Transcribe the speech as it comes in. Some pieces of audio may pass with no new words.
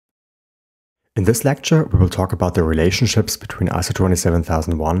In this lecture, we will talk about the relationships between ISO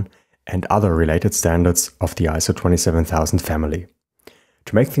 27001 and other related standards of the ISO 27000 family.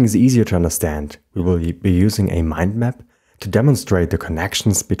 To make things easier to understand, we will be using a mind map to demonstrate the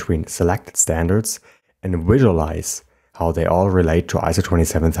connections between selected standards and visualize how they all relate to ISO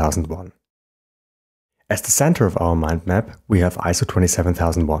 27001. As the center of our mind map, we have ISO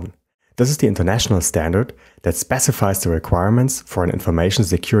 27001. This is the international standard that specifies the requirements for an information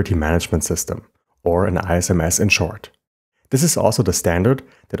security management system, or an ISMS in short. This is also the standard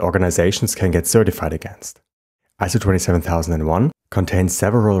that organizations can get certified against. ISO 27001 contains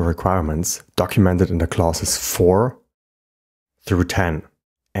several requirements documented in the clauses 4 through 10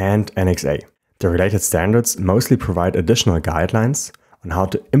 and Annex A. The related standards mostly provide additional guidelines on how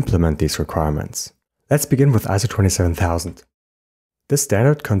to implement these requirements. Let's begin with ISO 27000. This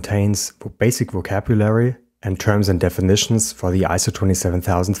standard contains basic vocabulary and terms and definitions for the ISO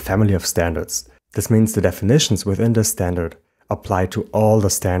 27000 family of standards. This means the definitions within this standard apply to all the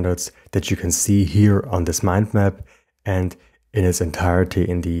standards that you can see here on this mind map and in its entirety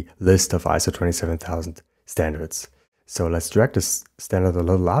in the list of ISO 27000 standards. So let's drag this standard a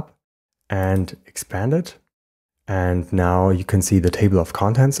little up and expand it. And now you can see the table of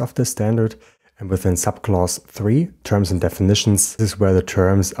contents of this standard. And within subclause 3, terms and definitions, this is where the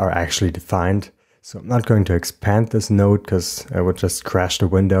terms are actually defined. So I'm not going to expand this node because I would just crash the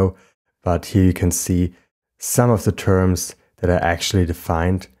window. But here you can see some of the terms that are actually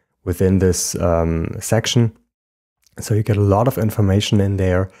defined within this section. So you get a lot of information in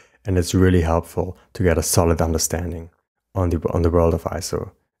there, and it's really helpful to get a solid understanding on the world of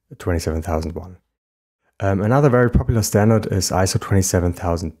ISO 27001. Another very popular standard is ISO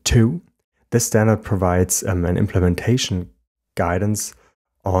 27002. This standard provides an implementation guidance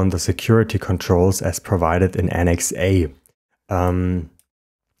on the security controls as provided in Annex A.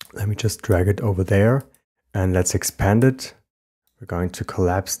 Let me just drag it over there and let's expand it. We're going to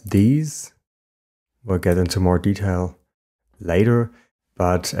collapse these. We'll get into more detail later,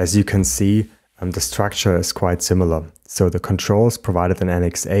 but as you can see, the structure is quite similar. So the controls provided in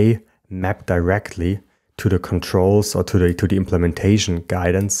Annex A map directly to the controls or to the implementation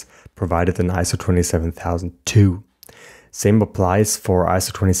guidance provided in ISO 27002. Same applies for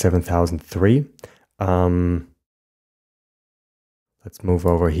ISO 27003. Let's move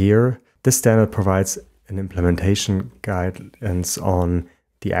over here. This standard provides an implementation guidance on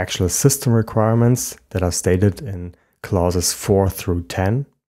the actual system requirements that are stated in clauses 4 through 10.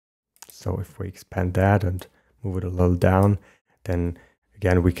 So if we expand that and move it a little down, then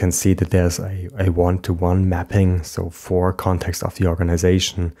again, we can see that there's a one-to-one mapping. So for context of the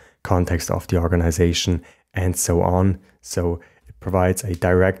organization, and so on. So it provides a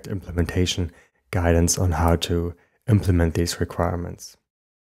direct implementation guidance on how to implement these requirements.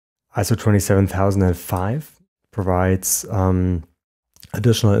 ISO 27005 provides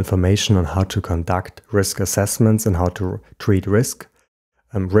additional information on how to conduct risk assessments and how to treat risk.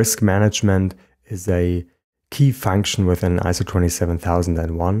 Risk management is a key function within ISO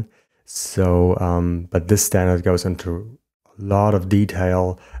 27001. So, but this standard goes into a lot of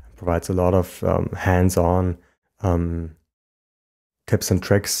detail and provides a lot of hands-on tips and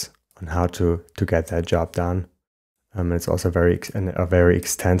tricks on how to get that job done. It's also a very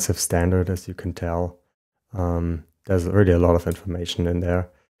extensive standard, as you can tell. There's really a lot of information in there.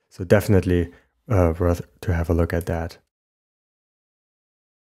 So definitely worth to have a look at that.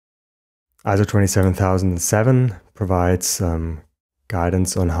 ISO 27007 provides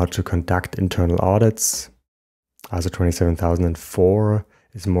guidance on how to conduct internal audits. ISO 27004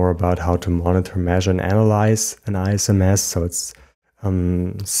 is more about how to monitor, measure, and analyze an ISMS. So it's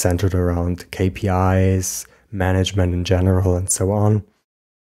centered around KPIs, management in general, and so on.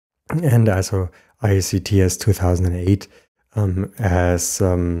 And ISO IEC/TS 2008 has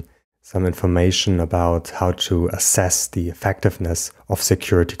some information about how to assess the effectiveness of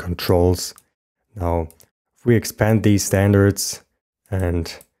security controls. Now, if we expand these standards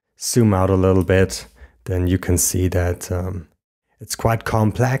and zoom out a little bit, then you can see that it's quite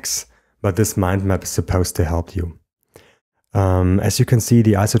complex, but this mind map is supposed to help you. As you can see,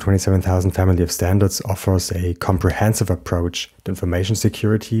 the ISO 27000 family of standards offers a comprehensive approach to information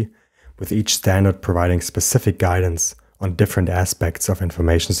security, with each standard providing specific guidance on different aspects of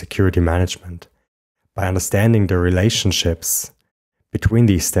information security management. By understanding the relationships between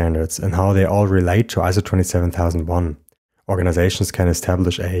these standards and how they all relate to ISO 27001, organizations can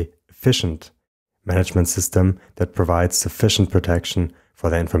establish an efficient management system that provides sufficient protection for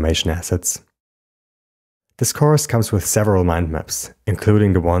their information assets. This course comes with several mind maps,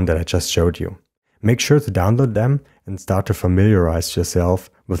 including the one that I just showed you. Make sure to download them and start to familiarize yourself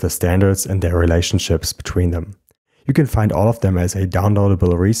with the standards and their relationships between them. You can find all of them as a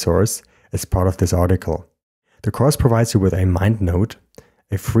downloadable resource as part of this article. The course provides you with a mind node,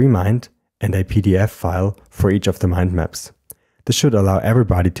 a free mind, and a PDF file for each of the mind maps. This should allow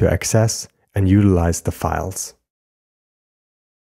everybody to access and utilize the files.